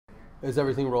Is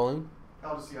everything rolling?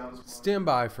 I'll just see how this one. Stand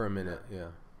by for a minute, yeah.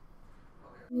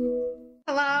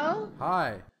 Hello?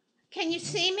 Hi. Can you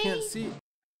see me? Can't see.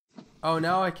 Oh,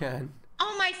 now I can.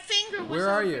 Oh, my finger was Where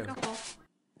are over you? the hole.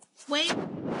 Wait,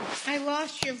 I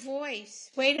lost your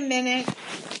voice. Wait a minute.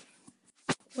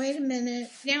 Wait a minute.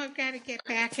 Now I've got to get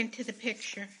back into the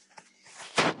picture.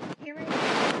 Here I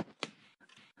am.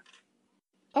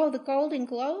 Oh, the Golden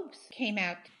Globes came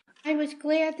out. I was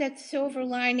glad that Silver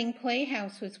Lining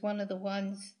Playhouse was one of the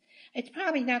ones. It's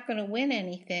probably not going to win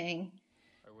anything.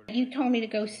 You told me to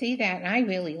go see that, and I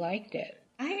really liked it.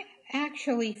 I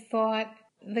actually thought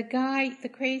the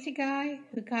crazy guy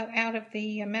who got out of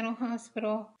the mental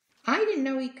hospital, I didn't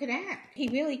know he could act. He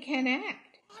really can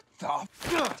act. What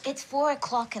the? It's 4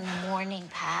 o'clock in the morning,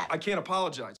 Pat. I can't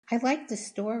apologize. I liked the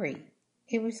story.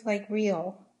 It was like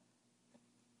real.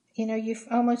 You know, you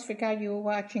almost forgot you were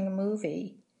watching a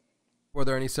movie. Were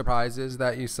there any surprises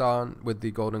that you saw with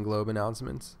the Golden Globe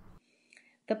announcements?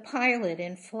 The pilot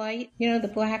in Flight, you know, the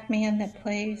black man that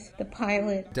plays the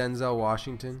pilot. Denzel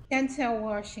Washington? Denzel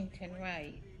Washington,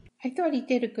 right. I thought he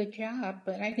did a good job,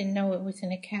 but I didn't know it was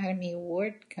an Academy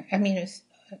Award. It was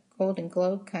a Golden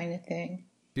Globe kind of thing.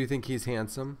 Do you think he's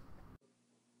handsome?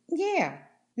 Yeah,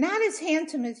 not as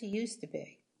handsome as he used to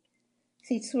be.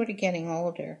 He's sort of getting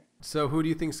older. So who do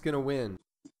you think's going to win?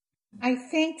 I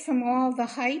think from all the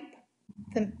hype,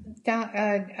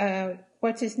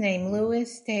 what's his name?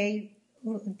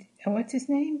 What's his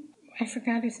name? I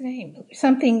forgot his name.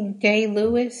 Something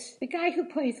Day-Lewis. The guy who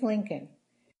plays Lincoln.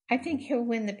 I think he'll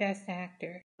win the Best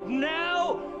Actor.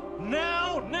 Now!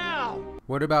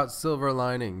 What about Silver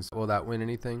Linings? Will that win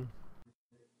anything?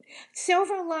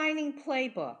 Silver Lining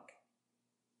Playbook.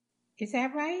 Is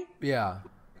that right? Yeah.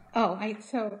 Oh,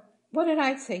 so what did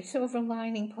I say? Silver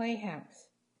Lining Playhouse.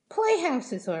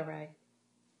 Playhouse is all right.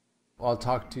 I'll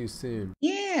talk to you soon.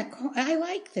 Yeah, I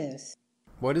like this.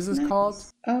 What is this Nice. called?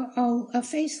 A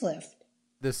facelift.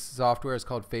 This software is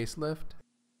called Facelift?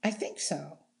 I think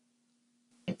so.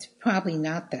 It's probably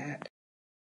not that.